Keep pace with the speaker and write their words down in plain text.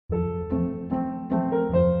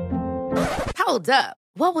Hold up.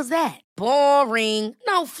 What was that? Boring.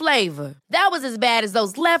 No flavor. That was as bad as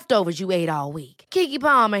those leftovers you ate all week. Keke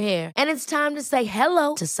Palmer here. And it's time to say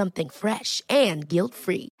hello to something fresh and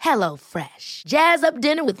guilt-free. Hello Fresh. Jazz up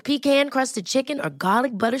dinner with pecan-crusted chicken or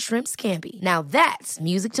garlic butter shrimp scampi. Now that's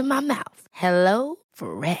music to my mouth. Hello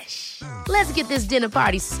Fresh. Let's get this dinner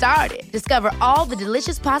party started. Discover all the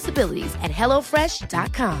delicious possibilities at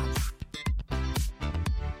hellofresh.com.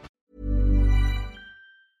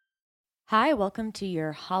 Hi, welcome to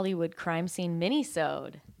your Hollywood crime scene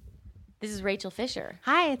mini-sode. This is Rachel Fisher.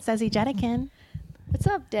 Hi, it's Desi Jetikin. What's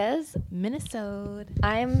up, Des? Minnesota.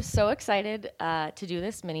 I'm so excited to do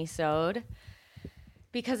this mini-sode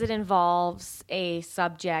because it involves a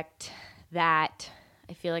subject that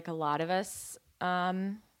I feel like a lot of us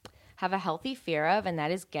have a healthy fear of, and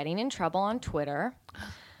that is getting in trouble on Twitter.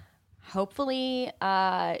 Hopefully,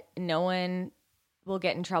 no one will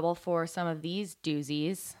get in trouble for some of these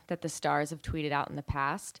doozies that the stars have tweeted out in the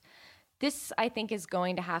past. This, I think, is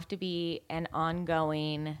going to have to be an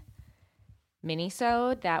ongoing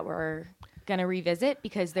mini-sode that we're going to revisit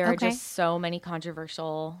because there are just so many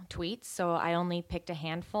controversial tweets. So I only picked a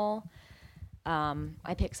handful.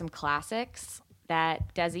 I picked some classics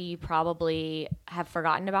that, Desi, you probably have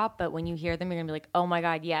forgotten about, but when you hear them, you're going to be like, oh my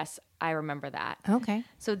God, yes, I remember that. Okay.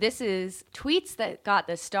 So this is tweets that got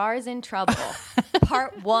the stars in trouble,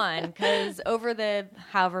 part one, because over the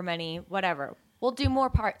however many, whatever, we'll do more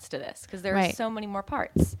parts to this because there are so many more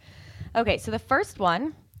parts. Okay, so the first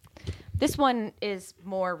one, this one is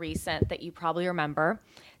more recent that you probably remember.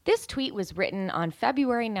 This tweet was written on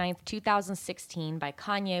February 9th, 2016 by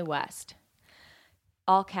Kanye West.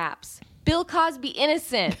 All caps. Bill Cosby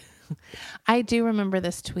innocent. I do remember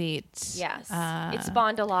this tweet. Yes. It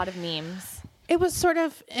spawned a lot of memes. It was sort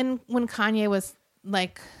of when Kanye was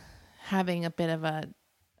like having a bit of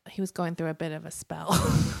he was going through a bit of a spell,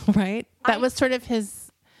 right? That was sort of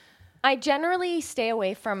his. I generally stay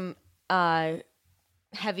away from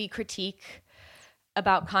heavy critique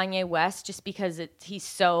about Kanye West just because he's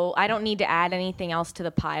so, I don't need to add anything else to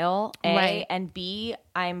the pile, A, right. And B,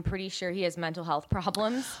 I'm pretty sure he has mental health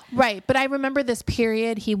problems. Right, but I remember this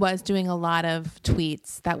period he was doing a lot of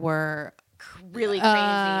tweets that were really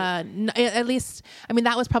crazy. At least, I mean,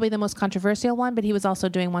 that was probably the most controversial one, but he was also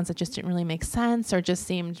doing ones that just didn't really make sense or just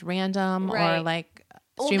seemed random or like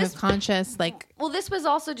stream of conscious. Well, this was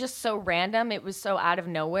also just so random. It was so out of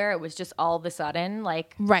nowhere. It was just all of a sudden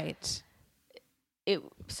like. Right.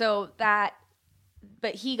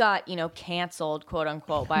 But he got, canceled, quote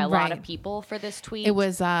unquote, by a lot of people for this tweet. It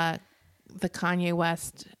was the Kanye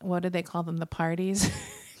West, what did they call them? The parties?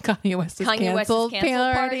 Kanye West is canceled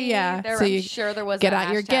party. Yeah. I'm sure there was get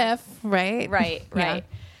out your GIF, right? Right.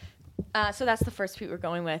 So that's the first tweet we're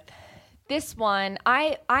going with. This one,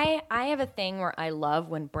 I have a thing where I love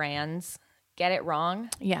when brands get it wrong.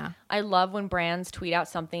 Yeah. I love when brands tweet out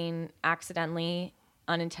something accidentally,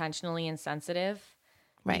 unintentionally insensitive.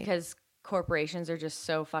 Right. Because corporations are just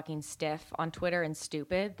so fucking stiff on Twitter and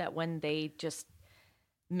stupid that when they just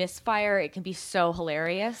misfire, it can be so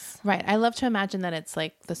hilarious. Right. I love to imagine that it's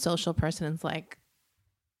like the social person is like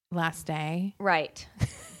last day. Right.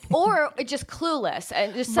 Or just clueless.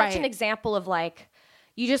 And just such an example of like,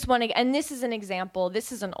 you just want to, and this is an example,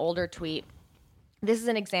 this is an older tweet. This is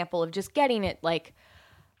an example of just getting it like,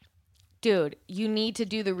 dude, you need to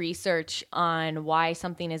do the research on why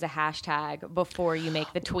something is a hashtag before you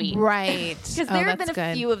make the tweet. Right. Because there have been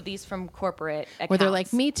a few of these from corporate accounts. Where they're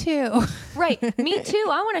like, me too. Right. Me too.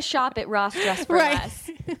 I want to shop at Ross Dress for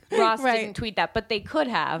Less. Ross didn't tweet that, but they could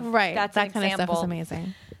have. Right. That's that an kind example. of stuff is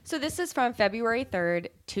amazing. So this is from February 3rd,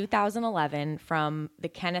 2011 from the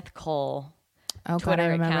Kenneth Cole Twitter God, I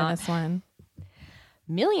remember account. this one.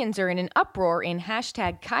 Millions are in an uproar in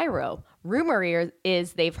hashtag Cairo. Rumor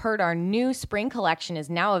is they've heard our new spring collection is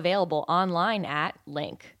now available online at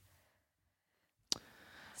link.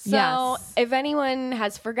 So if anyone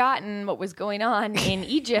has forgotten what was going on in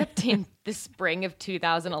Egypt in the spring of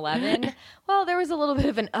 2011, well, there was a little bit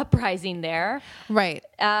of an uprising there. Right.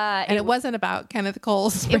 And it wasn't about Kenneth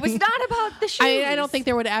Cole's spring. It was not about the shoes. I don't think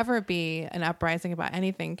there would ever be an uprising about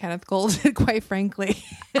anything Kenneth Cole did, quite frankly.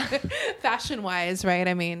 Fashion-wise, right?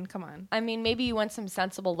 I mean, come on. I mean, maybe you want some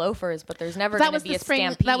sensible loafers, but there's never going to be a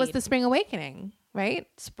stampede. That was the Spring Awakening, right?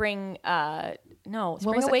 Spring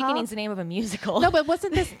Awakening's the name of a musical. No, but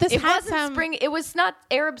wasn't this it has wasn't spring. It was not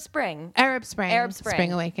Arab Spring.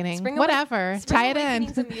 Spring Awakening. Whatever. Tie it in.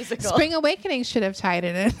 A musical. Spring Awakening should have tied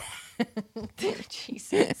it in.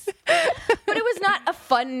 Jesus. But it was not a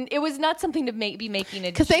fun. It was not something to be making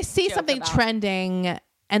a. Because they see something about. Trending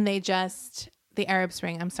and they just the Arab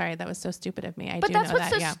Spring. I'm sorry, that was so stupid of me. But that's what's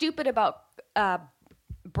so stupid about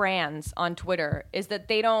brands on Twitter is that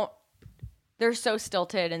they're so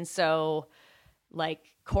stilted and so like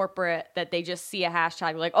corporate that they just see a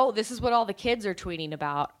hashtag like, oh, this is what all the kids are tweeting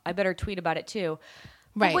about. I better tweet about it too.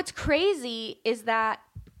 Right. But what's crazy is that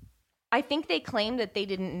I think they claimed that they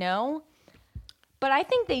didn't know, but I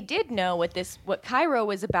think they did know what Cairo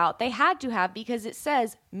was about. They had to have, because it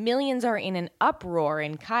says millions are in an uproar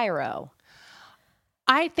in Cairo.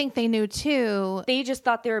 I think they knew too. They just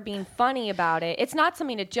thought they were being funny about it. It's not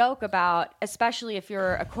something to joke about, especially if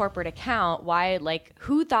you're a corporate account. Why, like,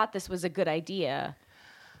 who thought this was a good idea?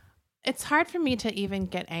 It's hard for me to even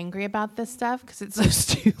get angry about this stuff because it's so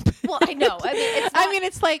stupid. Well, I know.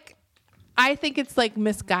 It's like, I think it's like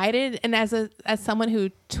misguided. And as someone who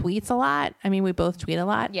tweets a lot, I mean, we both tweet a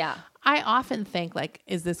lot. Yeah. I often think like,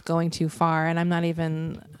 is this going too far? And I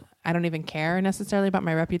don't even care necessarily about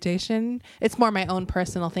my reputation. It's more my own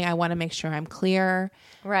personal thing. I want to make sure I'm clear.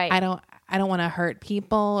 Right. I don't want to hurt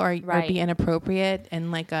people or be inappropriate in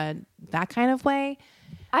like that kind of way.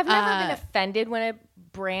 I've never been offended when a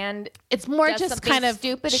brand. It's more just kind of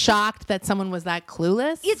stupid. Shocked that someone was that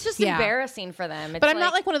clueless. It's just embarrassing for them. But I'm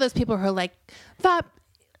not like one of those people who are like,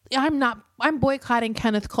 I'm boycotting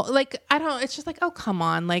Kenneth Cole. Like, it's just like, oh, come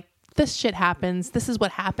on. Like, this shit happens. This is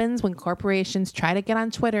what happens when corporations try to get on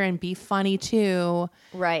Twitter and be funny too.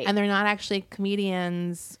 Right. And they're not actually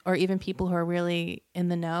comedians or even people who are really in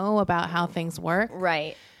the know about how things work.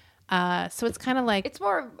 Right. So it's kind of like it's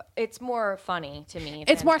more funny to me.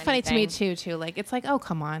 It's more funny to me too. Like, it's like, oh,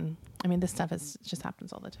 come on. I mean, this stuff just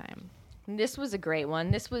happens all the time. This was a great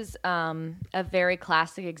one. This was a very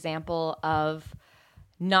classic example of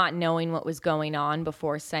not knowing what was going on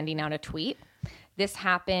before sending out a tweet. This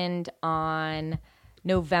happened on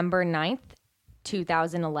November 9th,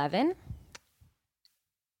 2011.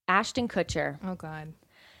 Ashton Kutcher. Oh, God.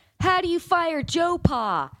 How do you fire Joe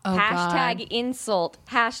Pa? Oh, Hashtag God. Insult.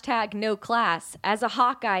 Hashtag no class. As a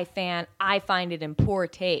Hawkeye fan, I find it in poor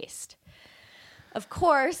taste. Of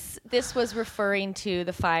course, this was referring to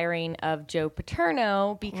the firing of Joe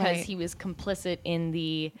Paterno because he was complicit in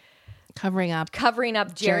the covering up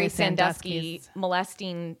Jerry Sandusky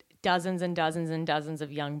molesting dozens and dozens and dozens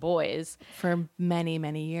of young boys for many,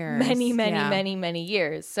 many years. Many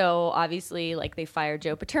years. So obviously, like, they fired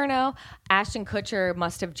Joe Paterno. Ashton Kutcher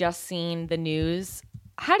must have just seen the news.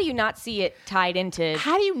 How do you not see it tied into?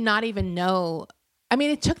 How do you not even know? I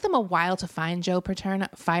mean, it took them a while to fire Joe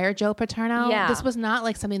Paterno. Yeah. This was not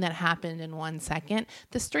like something that happened in 1 second.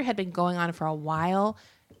 This story had been going on for a while.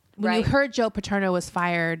 When you heard Joe Paterno was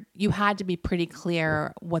fired, you had to be pretty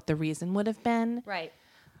clear what the reason would have been. Right.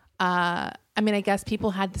 I mean, I guess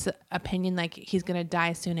people had this opinion like he's going to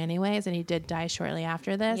die soon anyways, and he did die shortly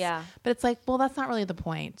after this. Yeah. But it's like, well, that's not really the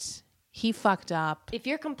point. He fucked up. If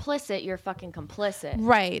you're complicit, you're fucking complicit.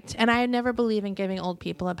 Right. And I never believe in giving old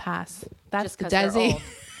people a pass. That's the Desi.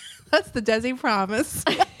 That's the Desi promise.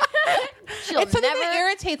 It's something that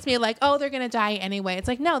irritates me. Like, oh, they're going to die anyway. It's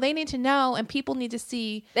like, no, they need to know, and people need to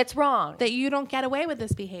see that's wrong. That you don't get away with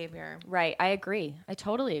this behavior. Right. I agree. I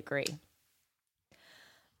totally agree.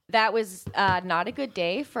 That was not a good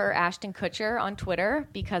day for Ashton Kutcher on Twitter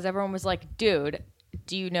because everyone was like, dude,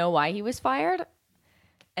 do you know why he was fired?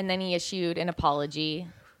 And then he issued an apology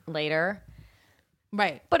later.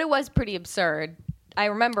 Right. But it was pretty absurd. I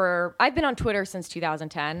remember, I've been on Twitter since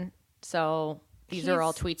 2010, so these are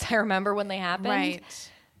all tweets I remember when they happened.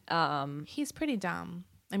 Right. He's pretty dumb.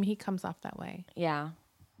 I mean, he comes off that way. Yeah.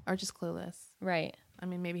 Or just clueless. Right. I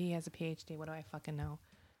mean, maybe he has a PhD. What do I fucking know?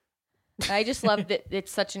 I just love that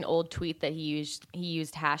it's such an old tweet that he used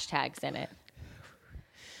hashtags in it.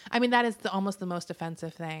 I mean, that is almost the most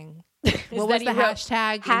offensive thing. What was the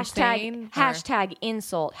hashtag? Hashtag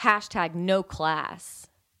insult. Hashtag no class.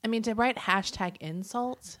 I mean, to write hashtag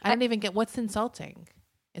insult, I don't even get what's insulting.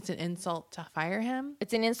 It's an insult to fire him?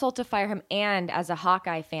 It's an insult to fire him, and as a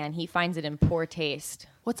Hawkeye fan, he finds it in poor taste.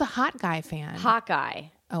 What's a hot guy fan? Hawkeye.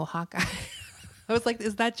 Oh, Hawkeye. I was like,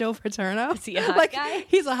 is that Joe Paterno? Is he a hot guy?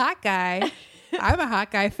 He's a hot guy. I'm a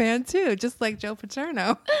Hawkeye fan too, just like Joe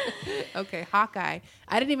Paterno. Okay, Hawkeye.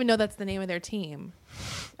 I didn't even know that's the name of their team.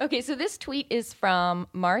 Okay, so this tweet is from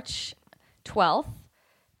March 12th,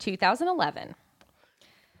 2011.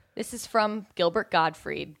 This is from Gilbert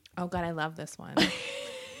Gottfried. Oh, God, I love this one.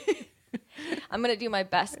 I'm going to do my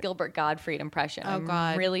best Gilbert Gottfried impression. Oh,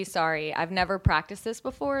 God. I'm really sorry. I've never practiced this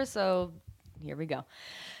before, so here we go.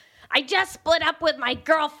 I just split up with my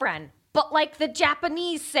girlfriend, but like the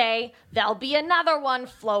Japanese say, there'll be another one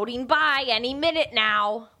floating by any minute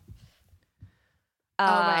now.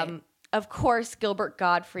 Right. Of course, Gilbert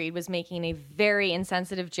Gottfried was making a very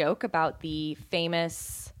insensitive joke about the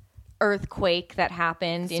famous earthquake that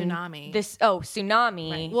happened. Tsunami.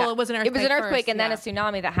 Tsunami. Right. Well, it was an earthquake. It was an earthquake first, and then a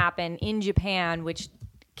tsunami that happened in Japan, which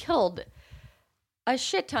killed a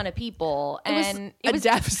shit ton of people. It was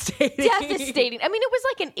devastating. Devastating. I mean, it was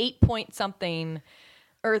like an 8-point something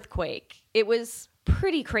earthquake. It was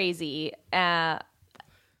pretty crazy. And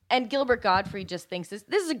Gilbert Gottfried just thinks this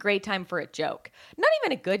is a great time for a joke. Not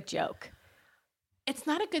even a good joke. It's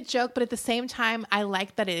not a good joke, but at the same time, I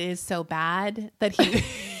like that it is so bad that he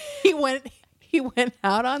went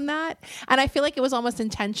out on that. And I feel like it was almost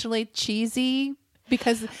intentionally cheesy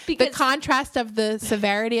because the contrast of the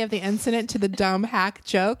severity of the incident to the dumb hack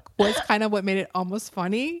joke was kind of what made it almost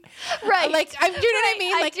funny. Right. Like, do you know what I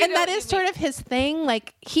mean? Like, and that is sort of his thing.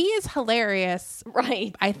 Like, he is hilarious.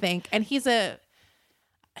 Right. I think. And he's a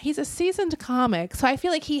seasoned comic. So I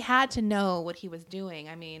feel like he had to know what he was doing.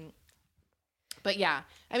 I mean, but yeah,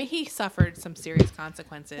 I mean, he suffered some serious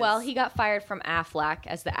consequences. Well, he got fired from Aflac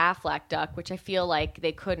as the Aflac duck, which I feel like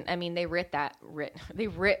they couldn't. I mean, they wrote that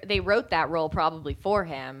role probably for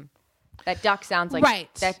him. That duck sounds like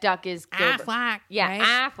that duck is Gilbert. Aflac. Yeah,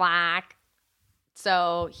 right? Aflac.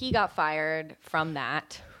 So he got fired from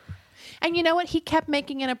that. And you know what? He kept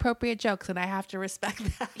making inappropriate jokes, and I have to respect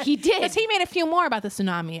that. He did. Because he made a few more about the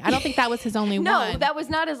tsunami. I don't think that was his only one. No, that was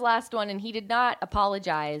not his last one, and he did not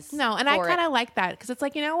apologize. No, and I kind of like that because it's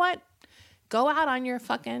like, you know what? Go out on your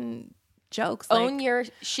fucking jokes. Own your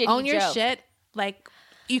shitty Own your joke. shit. Like,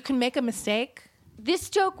 you can make a mistake. This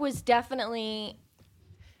joke was definitely...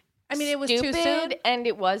 I mean, it was stupid, too soon. And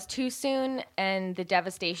it was too soon, and the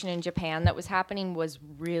devastation in Japan that was happening was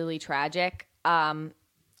really tragic.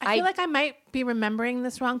 I feel like I might be remembering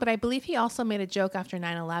this wrong, but I believe he also made a joke after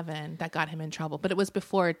 9/11 that got him in trouble. But it was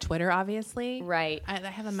before Twitter, obviously. Right. I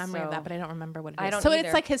have a memory of that, but I don't remember what it is. I don't so either.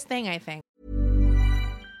 It's like his thing, I think.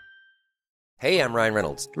 Hey, I'm Ryan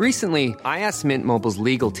Reynolds. Recently, I asked Mint Mobile's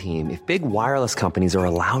legal team if big wireless companies are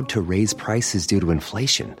allowed to raise prices due to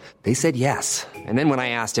inflation. They said yes. And then when I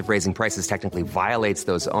asked if raising prices technically violates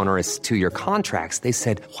those onerous 2-year contracts, they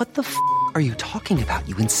said, "What the f*** are you talking about,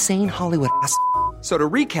 you insane Hollywood ass?" So to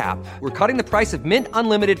recap, we're cutting the price of Mint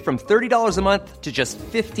Unlimited from $30 a month to just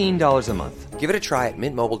 $15 a month. Give it a try at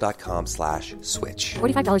mintmobile.com/switch.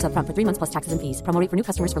 $45 up front for 3 months plus taxes and fees. Promo rate for new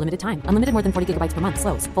customers for limited time. Unlimited more than 40 gigabytes per month.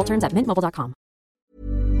 Slows full terms at mintmobile.com.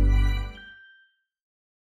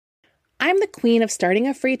 I'm the queen of starting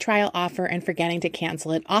a free trial offer and forgetting to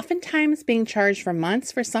cancel it, oftentimes being charged for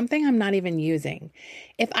months for something I'm not even using.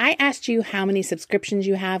 If I asked you how many subscriptions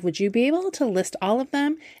you have, would you be able to list all of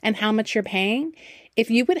them and how much you're paying?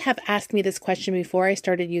 If you would have asked me this question before I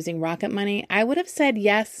started using Rocket Money, I would have said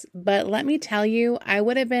yes, but let me tell you, I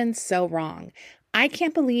would have been so wrong. I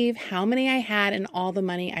can't believe how many I had and all the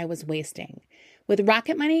money I was wasting. With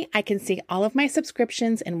Rocket Money, I can see all of my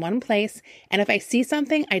subscriptions in one place, and if I see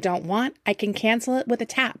something I don't want, I can cancel it with a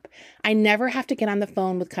tap. I never have to get on the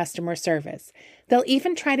phone with customer service. They'll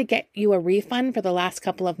even try to get you a refund for the last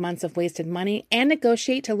couple of months of wasted money and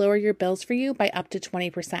negotiate to lower your bills for you by up to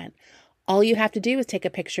 20%. All you have to do is take a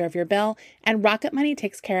picture of your bill, and Rocket Money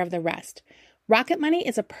takes care of the rest. Rocket Money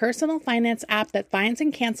is a personal finance app that finds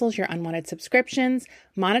and cancels your unwanted subscriptions,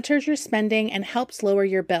 monitors your spending, and helps lower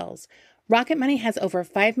your bills. Rocket Money has over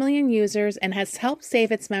 5 million users and has helped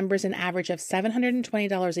save its members an average of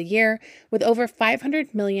 $720 a year with over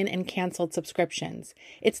 500 million in canceled subscriptions.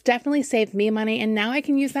 It's definitely saved me money, and now I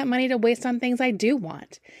can use that money to waste on things I do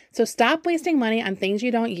want. So stop wasting money on things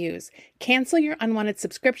you don't use. Cancel your unwanted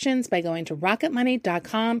subscriptions by going to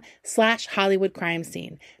rocketmoney.com/Hollywood Crime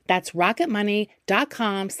Scene. That's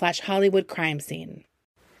rocketmoney.com/Hollywood Crime Scene.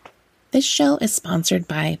 This show is sponsored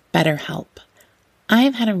by BetterHelp. I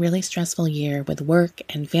have had a really stressful year with work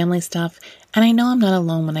and family stuff, and I know I'm not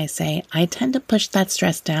alone when I say I tend to push that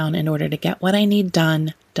stress down in order to get what I need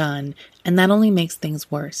done, and that only makes things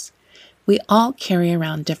worse. We all carry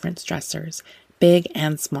around different stressors, big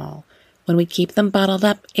and small. When we keep them bottled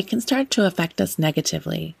up, it can start to affect us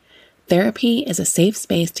negatively. Therapy is a safe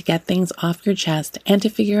space to get things off your chest and to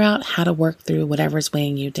figure out how to work through whatever's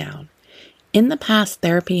weighing you down. In the past,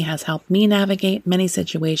 therapy has helped me navigate many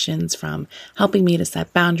situations, from helping me to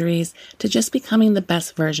set boundaries to just becoming the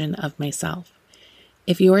best version of myself.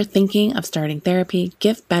 If you are thinking of starting therapy,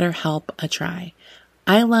 give BetterHelp a try.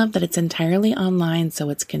 I love that it's entirely online, so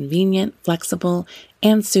it's convenient, flexible,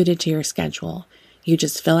 and suited to your schedule. You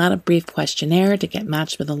just fill out a brief questionnaire to get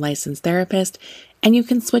matched with a licensed therapist, and you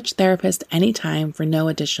can switch therapists anytime for no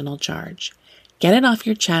additional charge. Get it off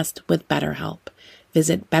your chest with BetterHelp.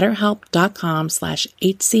 Visit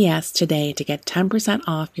betterhelp.com/HCS today to get 10%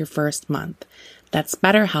 off your first month. That's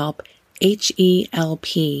BetterHelp,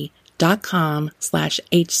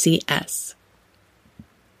 HELP.com/HCS.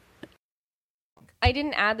 I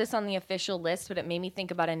didn't add this on the official list, but it made me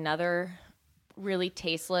think about another really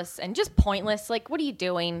tasteless and just pointless. Like, what are you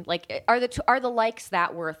doing? Like, are the likes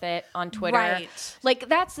that worth it on Twitter? Right. Like,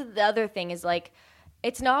 that's the other thing is like,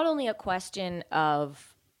 it's not only a question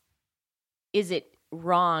of is it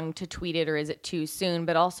wrong to tweet it or is it too soon,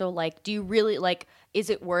 but also like, do you really like, is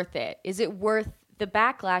it worth it? Is it worth the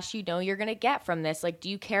backlash you're going to get from this? Like, do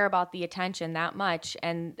you care about the attention that much?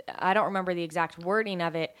 And I don't remember the exact wording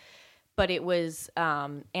of it, but it was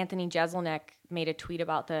Anthony Jeselnik made a tweet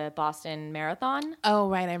about the Boston Marathon. Oh,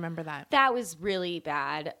 right. I remember that. That was really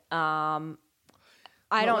bad. What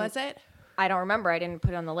was it? I don't remember. I didn't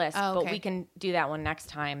put it on the list, Oh, but okay. we can do that one next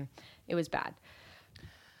time. It was bad.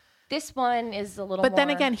 This one is a little But more... then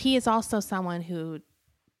again, he is also someone who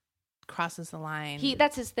crosses the line.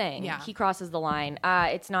 That's his thing. Yeah. He crosses the line.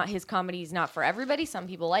 It's not his comedy's not for everybody. Some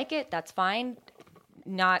people like it. That's fine.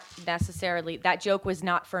 Not necessarily. That joke was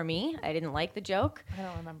not for me. I didn't like the joke. I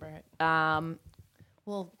don't remember it.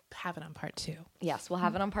 We'll have it on part 2. Yes, we'll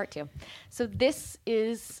have it on part 2. So this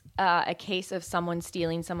is a case of someone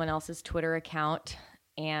stealing someone else's Twitter account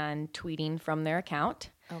and tweeting from their account.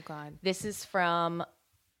 Oh, God. This is from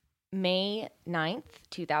May 9th,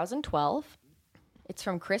 2012. It's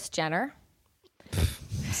from Kris Jenner.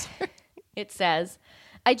 It says,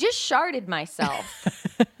 I just sharted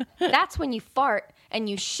myself. That's when you fart and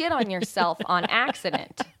you shit on yourself on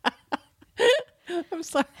accident. I'm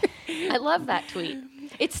sorry. I love that tweet.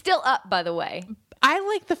 It's still up, by the way. I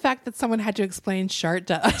like the fact that someone had to explain shart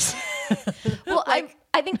to us. Well,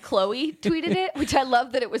 I think Chloe tweeted it, which I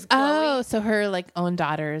love that it was Chloe. Oh, so her own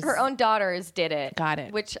daughters. Her own daughters did it. Got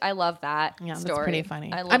it. Which I love that Yeah, story. that's pretty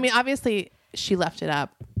funny. I mean, obviously she left it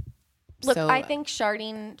up. Look, so, I think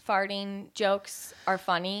farting jokes are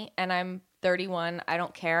funny, and I'm 31. I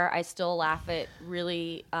don't care. I still laugh at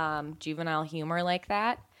really juvenile humor like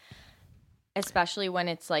that, especially when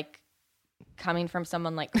it's like coming from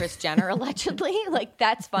someone like Kris Jenner, allegedly. Like,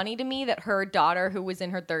 that's funny to me that her daughter, who was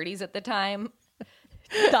in her 30s at the time,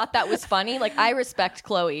 thought that was funny. Like, I respect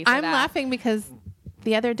Chloe for I'm that. laughing because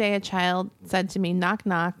the other day a child said to me, knock,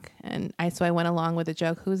 knock. And so I went along with the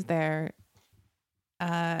joke, who's there?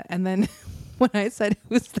 And then when I said,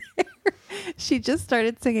 who's there? She just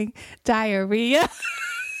started singing diarrhea.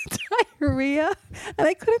 Diarrhea. And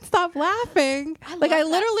I couldn't stop laughing. I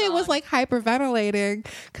literally was like hyperventilating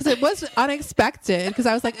because it was unexpected. Because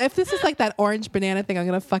I was like, if this is like that orange banana thing, I'm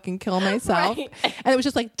going to fucking kill myself. Right. And it was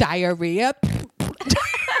just like diarrhea.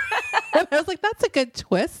 And I was like, that's a good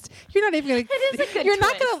twist. You're not even going to. It is a good You're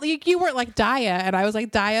twist. not going to. You weren't like Dia. And I was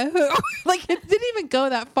like, Dia who? Like, it didn't even go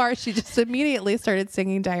that far. She just immediately started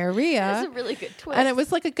singing diarrhea. That's a really good twist. And it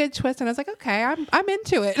was like a good twist. And I was like, okay, I'm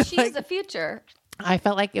into it. She Like, has a future. I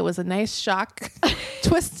felt like it was a nice shock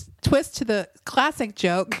twist to the classic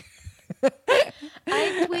joke.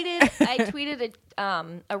 I tweeted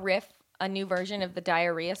a riff, a new version of the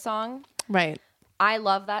diarrhea song. Right. I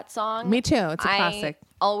love that song. Me too. It's a classic. I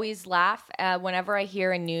always laugh whenever I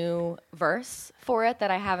hear a new verse for it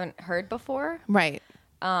that I haven't heard before. Right.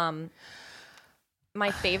 My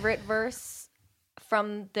favorite verse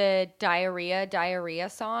from the diarrhea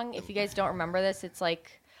song, if you guys don't remember this, it's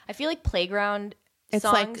like, I feel like playground It's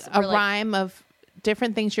songs like a were like, rhyme of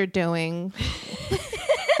different things you're doing.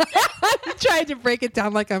 I'm trying to break it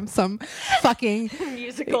down like I'm some fucking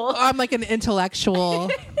musical. I'm like an intellectual.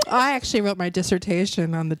 I actually wrote my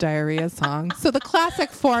dissertation on the diarrhea song. So the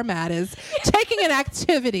classic format is taking an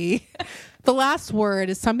activity. The last word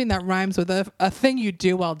is something that rhymes with a thing you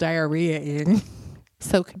do while diarrheaing.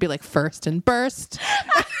 So it could be like first and burst.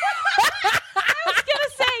 I was gonna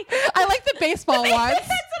say, I like the baseball ones. That's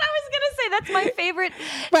what I was gonna say. That's my favorite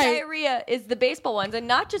Right. diarrhea is the baseball ones, and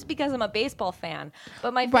not just because I'm a baseball fan,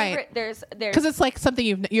 but my Right. favorite. There's Because it's like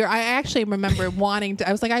something I actually remember wanting to.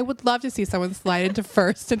 I was like, I would love to see someone slide into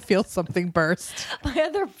first and feel something burst. my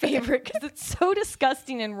other favorite because it's so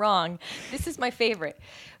disgusting and wrong. This is my favorite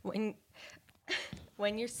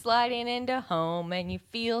when you're sliding into home and you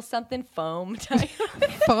feel something foam.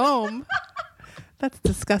 Foam. That's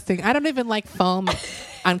disgusting. I don't even like foam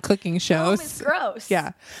on cooking shows. Foam is gross.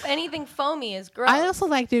 Yeah. Anything foamy is gross. I also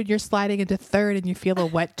like, dude, you're sliding into third and you feel a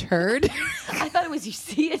wet turd. I thought it was you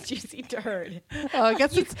see a juicy turd. Oh, I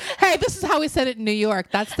guess it's, hey, this is how we said it in New York.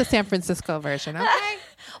 That's the San Francisco version. Okay.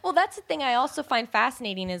 Well, that's the thing I also find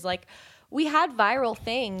fascinating is like we had viral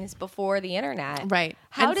things before the internet. Right.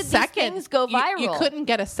 How And did second, these things go viral? You couldn't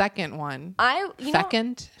get a second one.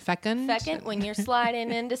 Fecund. Second, when you're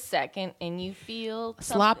sliding into second and you feel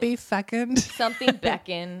Sloppy fecund. something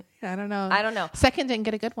beckon. I don't know. I don't know. Second didn't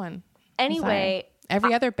get a good one. Anyway,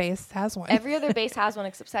 Every other base has one. Every other base has one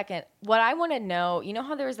except second. What I want to know, you know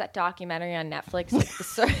how there was that documentary on Netflix,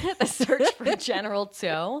 like the search for General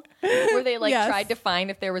Tso, where they Yes. tried to find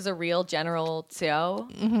if there was a real General Tso.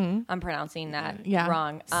 Mm-hmm. I'm pronouncing that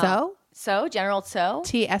wrong. So General Tso?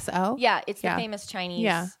 TSO? Yeah, it's the famous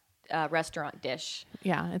Chinese restaurant dish.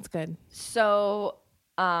 Yeah, it's good. So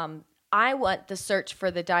I want the search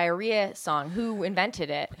for the diarrhea song. Who invented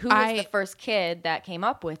it? Who was the first kid that came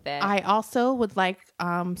up with it? I also would like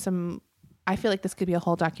I feel like this could be a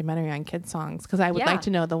whole documentary on kid songs because I would like to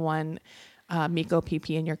know the one Miko Pee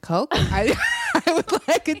Pee in Your Coke. I would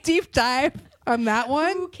like a deep dive on that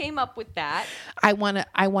one. Who came up with that? I want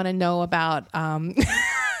to know about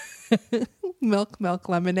Milk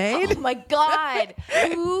Lemonade. Oh my God.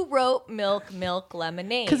 Who wrote Milk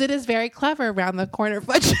Lemonade? Because it is very clever around the corner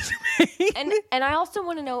fudge. and I also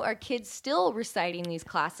want to know, are kids still reciting these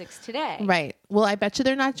classics today? Right. Well, I bet you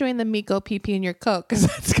they're not doing the Miko Pee Pee in Your Coke because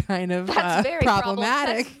that's kind of Very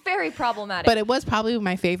problematic. That's very problematic. But it was probably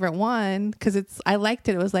my favorite one because I liked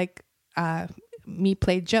it. It was like me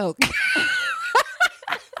play joke.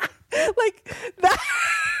 Like that.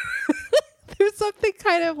 There's something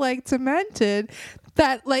kind of like demented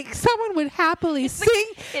that like someone would happily sing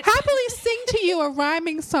to you a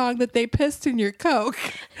rhyming song that they pissed in your Coke.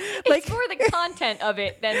 It's more the content of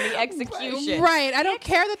it than the execution. Right. I don't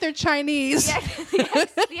care that they're Chinese.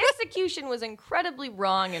 The execution was incredibly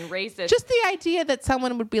wrong and racist. Just the idea that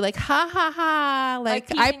someone would be like, ha ha ha,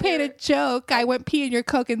 like I played a joke, I went pee in your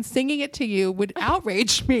Coke, and singing it to you would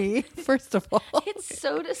outrage me, first of all. It's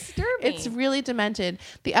so disturbing. It's really demented.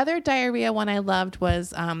 The other diarrhea one I loved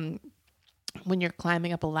was when you're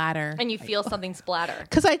climbing up a ladder. And you feel something splatter.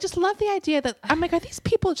 Because I just love the idea that, I'm like, are these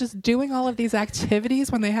people just doing all of these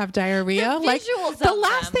activities when they have diarrhea? The Like, visuals the of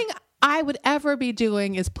last them. thing I would ever be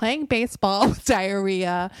doing is playing baseball with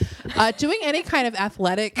diarrhea, doing any kind of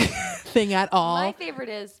athletic thing at all. My favorite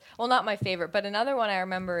is, well, not my favorite, but another one I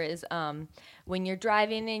remember is when you're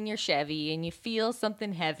driving in your Chevy and you feel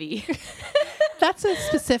something heavy. That's a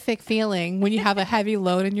specific feeling when you have a heavy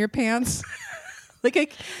load in your pants. Like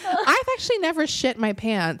I've actually never shit my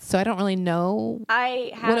pants, so I don't really know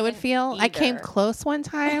what it would feel. Either. I came close one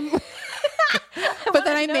time, but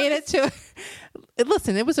then I made it to.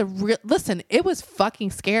 Listen, it was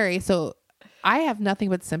fucking scary. So I have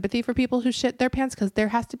nothing but sympathy for people who shit their pants because there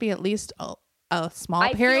has to be at least a small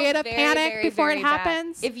period of panic before it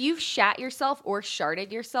happens. Bad. If you've shat yourself or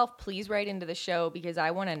sharted yourself, please write into the show because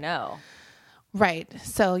I want to know. Right.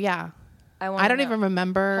 So yeah. I don't even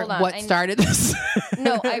remember what started this.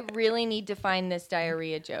 No, I really need to find this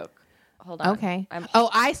diarrhea joke. Hold on. Okay.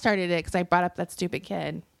 I started it because I brought up that stupid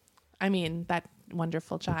kid. I mean, that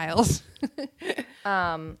wonderful child.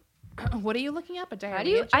 What are you looking up? A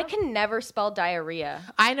diarrhea joke? I can never spell diarrhea.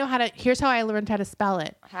 I know how to. Here's how I learned how to spell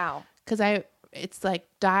it. How? Because it's like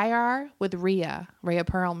Dyer with Rhea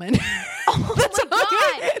Perlman. Oh my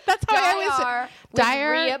God. That's how I always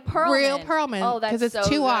Dyer Rhea Perlman. Oh, that's because it's so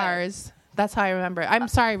 2 good. R's. That's how I remember. I'm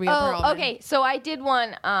sorry, Rhea Perlman. Okay. So I did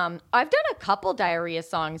one. I've done a couple diarrhea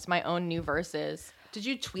songs, my own new verses. Did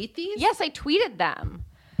you tweet these? Yes, I tweeted them.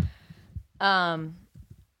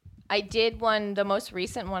 I did one. The most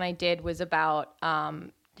recent one I did was about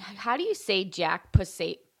how do you say Jack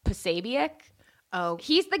Posobiec? Oh,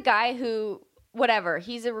 He's the guy who. Whatever.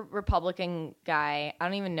 He's a Republican guy. I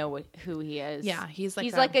don't even know who he is. Yeah, he's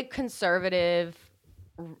like a conservative,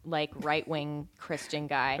 like right-wing Christian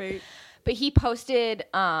guy. Right. But he posted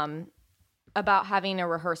about having a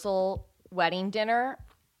rehearsal wedding dinner,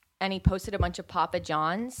 and he posted a bunch of Papa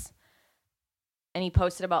John's. And he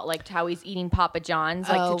posted about like how he's eating Papa John's,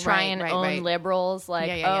 like to try and own liberals.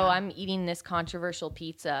 Like, I'm eating this controversial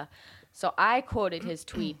pizza. So I quoted his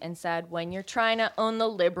tweet and said, when you're trying to own the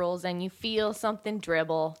liberals and you feel something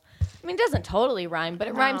dribble. I mean, it doesn't totally rhyme, but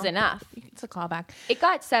it rhymes enough. It's a callback. It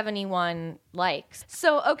got 71 likes.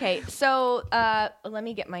 So, okay. So let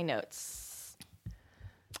me get my notes.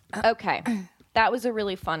 Okay. That was a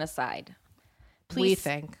really fun aside. Please.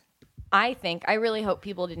 I really hope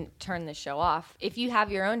people didn't turn the show off. If you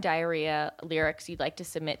have your own diarrhea lyrics you'd like to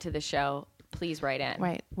submit to the show, please write in.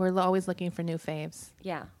 Right. We're always looking for new faves.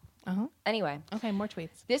 Yeah. Uh-huh. Anyway. Okay, more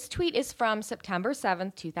tweets. This tweet is from September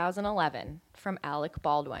 7th, 2011, from Alec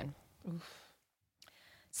Baldwin. Oof.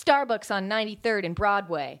 Starbucks on 93rd and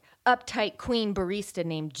Broadway. Uptight queen barista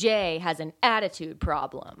named Jay has an attitude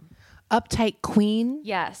problem. Uptight queen?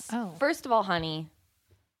 Yes. Oh. First of all, honey,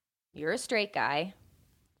 you're a straight guy.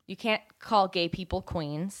 You can't call gay people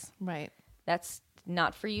queens. Right. That's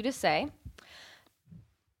not for you to say.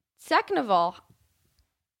 Second of all,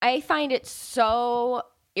 I find it so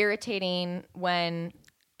irritating when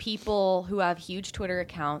people who have huge Twitter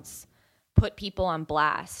accounts put people on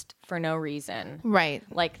blast for no reason. Right.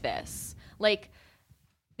 Like this. Like,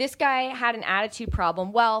 this guy had an attitude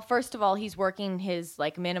problem. Well, first of all, he's working his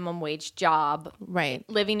like minimum wage job. Right.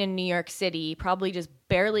 Living in New York City, probably just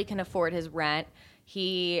barely can afford his rent.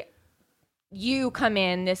 You come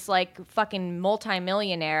in, this like fucking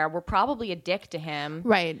multimillionaire, we're probably a dick to him.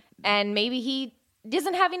 Right. And maybe he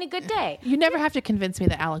isn't having a good day. You never have to convince me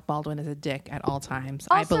that Alec Baldwin is a dick at all times.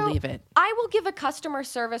 Also, I believe it. I will give a customer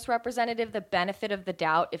service representative the benefit of the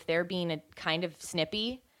doubt if they're being a kind of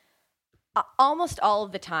snippy. Almost all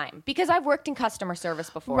of the time, because I've worked in customer service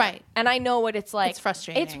before. Right. And I know what it's like. It's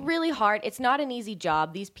frustrating. It's really hard. It's not an easy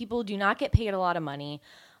job. These people do not get paid a lot of money.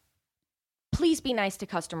 Please be nice to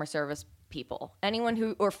customer service people.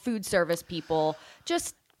 Or food service people,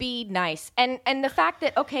 just be nice. And the fact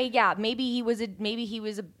that, okay, yeah, maybe he was I mean, it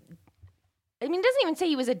doesn't even say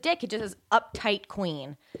he was a dick. It just says uptight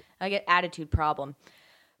queen. I get attitude problem.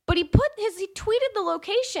 But he tweeted the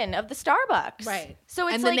location of the Starbucks. Right. So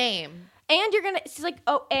it's and like, the name. And it's like,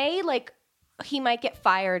 oh, like he might get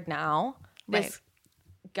fired now. This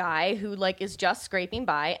guy who like is just scraping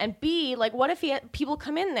by, and B, like, what if people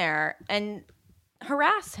come in there and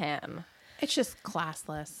harass him? It's just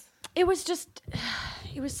classless. It was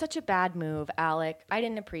such a bad move, Alec. I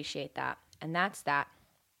didn't appreciate that. And that's that.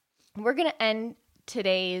 We're going to end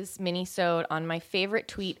today's mini-sode on my favorite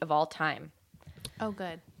tweet of all time. Oh,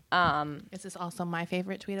 good. Is this also my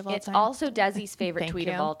favorite tweet of all It's time? also Desi's favorite Thank tweet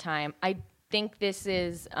you. of all time. I think this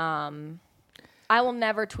is, I will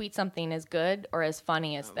never tweet something as good or as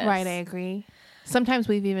funny as this. Right, I agree. Sometimes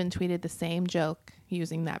we've even tweeted the same joke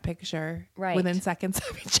using that picture within seconds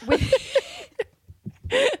of each other.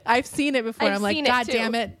 I've seen it before. I'm like, God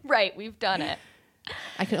damn it. Right, we've done it.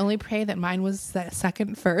 I can only pray that mine was that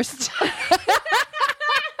second first.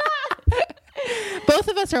 Both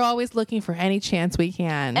of us are always looking for any chance we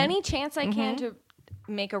can. Any chance I can to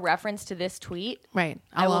make a reference to this tweet. Right.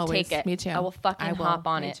 I will always take it. Me too. I will fucking hop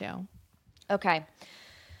on it. Me too. Okay.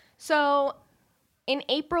 So in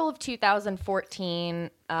April of 2014,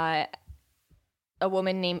 a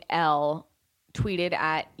woman named Elle tweeted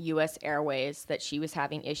at US Airways that she was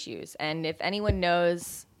having issues. And if anyone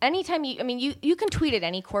knows, anytime you can tweet at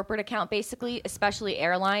any corporate account, basically, especially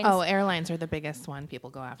airlines. Oh, airlines are the biggest one people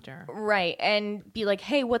go after. Right. And be like,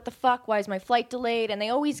 hey, what the fuck? Why is my flight delayed? And they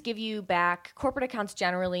always give you back, corporate accounts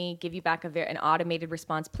generally give you back an automated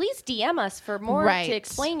response. Please DM us for more to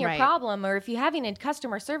explain your problem. Or if you're having a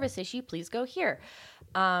customer service issue, please go here.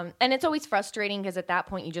 And it's always frustrating because at that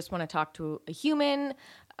point you just want to talk to a human.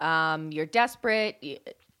 You're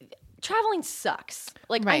desperate. Traveling sucks.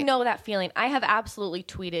 Like, I know that feeling. I have absolutely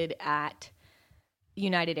tweeted at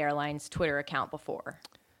United Airlines Twitter account before.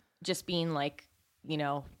 Just being like,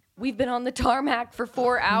 we've been on the tarmac for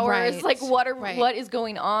 4 hours. Right. Like, what is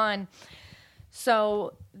going on?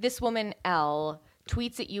 So this woman, Elle,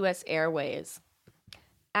 tweets at US Airways.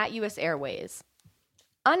 At US Airways.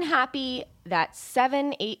 Unhappy that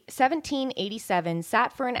 1787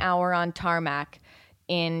 sat for an hour on tarmac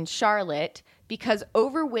in Charlotte because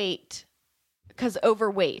overweight, I guess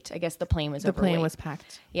the plane was overweight. The plane was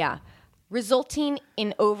packed. Yeah. Resulting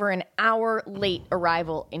in over an hour late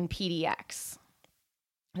arrival in PDX.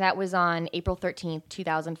 That was on April 13th,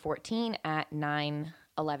 2014 at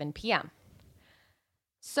 9:11 p.m.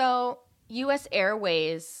 So US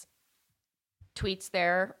Airways tweets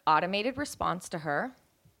their automated response to her,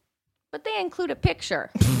 but they include a picture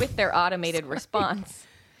with their automated response.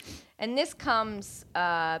 And this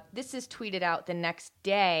is tweeted out the next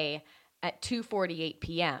day at 2:48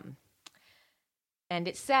 p.m. And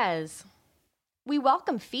it says, "We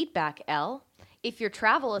welcome feedback, Elle. If your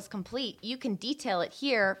travel is complete, you can detail it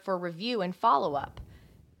here for review and follow-up."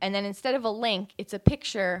 And then instead of a link, it's a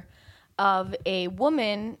picture of a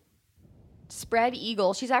woman, spread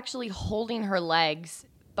eagle. She's actually holding her legs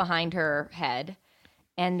behind her head.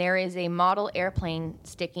 And there is a model airplane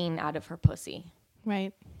sticking out of her pussy.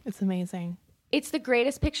 Right. It's amazing. It's the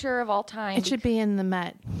greatest picture of all time. It should be in the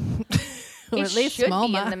Met. Or It at least should MoMA.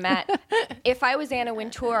 be in the Met. If I was Anna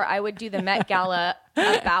Wintour, I would do the Met Gala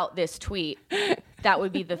about this tweet. That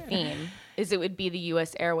would be the theme, it would be the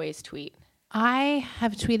US Airways tweet. I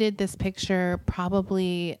have tweeted this picture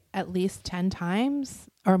probably at least 10 times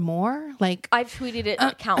or more. Like, I've tweeted it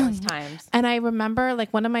countless times. and I remember,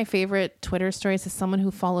 like, one of my favorite Twitter stories is someone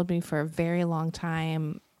who followed me for a very long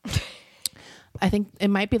time. I think it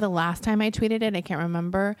might be the last time I tweeted it. I can't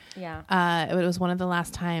remember. Yeah. It was one of the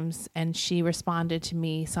last times, and she responded to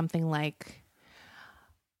me something like,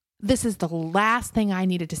 this is the last thing I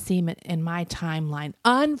needed to see in my timeline.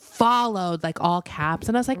 Unfollowed, like all caps.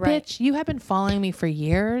 And I was like, bitch, you have been following me for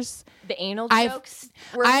years. The anal jokes.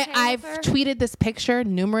 I've tweeted this picture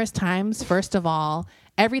numerous times. First of all,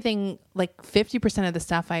 everything, like 50% of the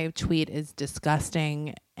stuff I tweet is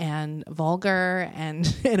disgusting and vulgar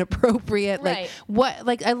and inappropriate. Right.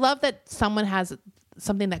 I love that someone has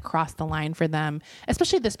something that crossed the line for them,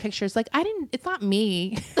 especially this picture. It's like, it's not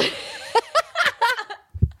me.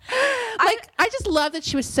 I just love that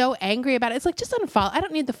she was so angry about it. It's like, just unfollow. I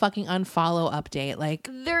don't need the fucking unfollow update. Like,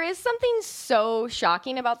 there is something so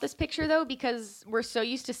shocking about this picture, though, because we're so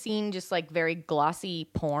used to seeing just like very glossy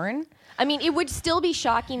porn. I mean, it would still be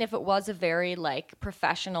shocking if it was a very like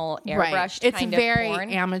professional airbrushed It's kind very of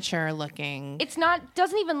porn. amateur looking. It's not,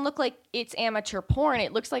 doesn't even look like it's amateur porn.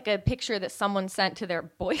 It looks like a picture that someone sent to their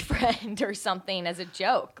boyfriend or something as a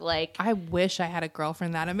joke. Like, I wish I had a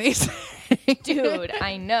girlfriend that amazing. dude,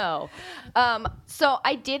 I know. So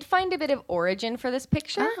I did find a bit of origin for this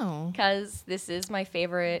picture because this is my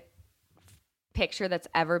favorite picture that's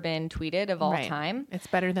ever been tweeted of all time. It's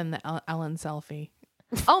better than the Ellen selfie.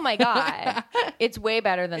 Oh my God. It's way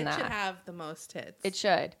better than that. It should have the most hits. It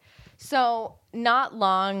should. So not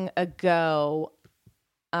long ago,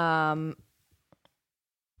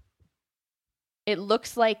 it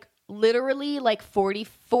looks like literally like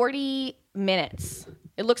 40 minutes.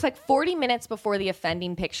 It looks like 40 minutes before the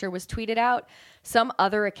offending picture was tweeted out. Some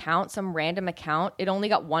other account, some random account, it only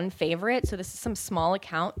got one favorite. So this is some small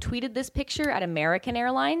account, tweeted this picture at American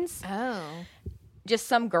Airlines. Oh. Just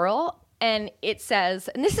some girl. And it says,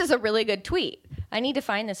 and this is a really good tweet. I need to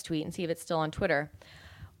find this tweet and see if it's still on Twitter.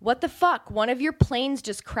 What the fuck? One of your planes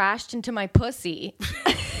just crashed into my pussy.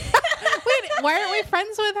 Wait, why aren't we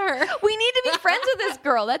friends with her? We need to be friends with this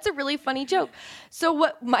girl. That's a really funny joke. So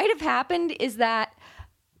what might have happened is that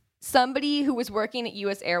somebody who was working at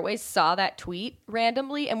US Airways saw that tweet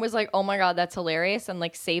randomly and was like, oh my God, that's hilarious, and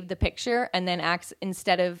like saved the picture, and then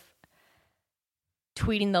instead of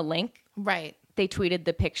tweeting the link, right, they tweeted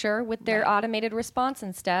the picture with their automated response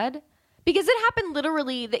instead. Because it happened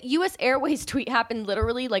literally, the US Airways tweet happened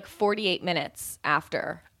literally like 48 minutes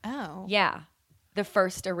after. Oh. Yeah. The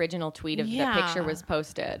first original tweet of the picture was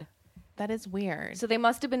posted. That is weird. So they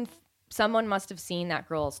must have been, someone must have seen that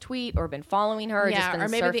girl's tweet or been following her. Or just been or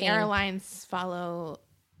maybe surfing. the airlines follow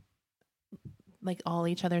like all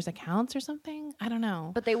each other's accounts or something. I don't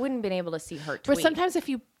know. But they wouldn't have been able to see her tweet. But sometimes if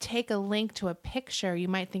you take a link to a picture, you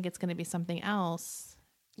might think it's going to be something else.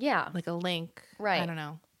 Yeah. Like a link. Right. I don't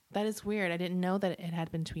know. That is weird. I didn't know that it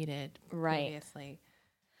had been tweeted previously.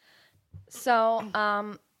 So,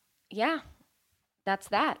 yeah, that's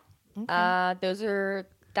that. Okay.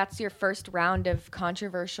 That's your first round of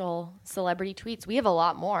controversial celebrity tweets. We have a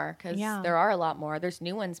lot more because there are a lot more. There's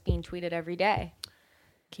new ones being tweeted every day.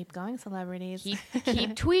 Keep going, celebrities.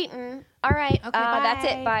 Keep tweeting. All right. Okay, that's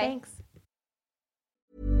it. Bye. Thanks.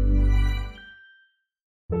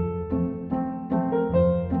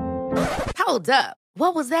 Hold up.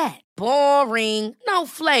 What was that? Boring. No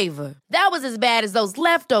flavor. That was as bad as those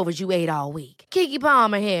leftovers you ate all week. Keke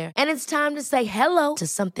Palmer here, and it's time to say hello to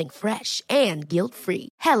something fresh and guilt-free.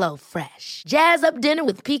 Hello Fresh. Jazz up dinner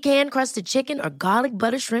with pecan-crusted chicken or garlic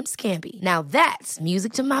butter shrimp scampi. Now that's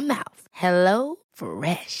music to my mouth. Hello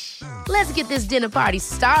Fresh. Let's get this dinner party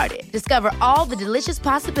started. Discover all the delicious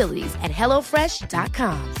possibilities at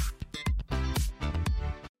HelloFresh.com.